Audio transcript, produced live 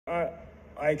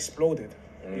I exploded.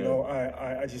 You know,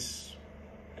 I just.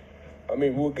 I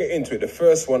mean, we'll get into it. The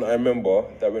first one I remember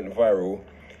that went viral,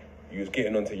 you was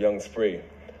getting onto Young Spray.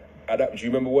 Do you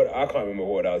remember what? I can't remember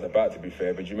what I was about, to be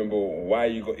fair, but do you remember why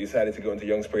you decided to go into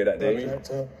Young Spray that day?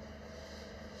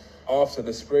 After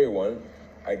the Spray one,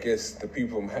 I guess the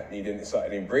people from Hackney then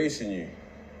started embracing you.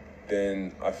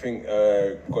 Then I think,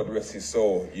 God rest his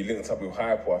soul, you linked up with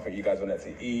Hyper. I think you guys went out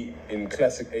to eat in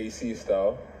classic AC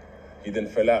style. You then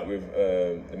fell out with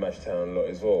the Matchtown lot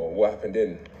as well. What happened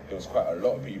then? There was quite a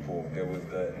lot of people. There was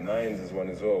the Nines as one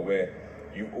as well, where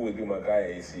you've always been my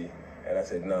guy, AC. And I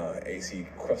said, nah, AC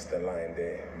crossed the line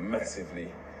there massively.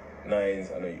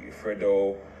 Nines, I know you,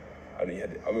 Fredo, I know you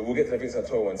had, I mean, we'll get to the Vincent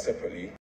Tour one separately.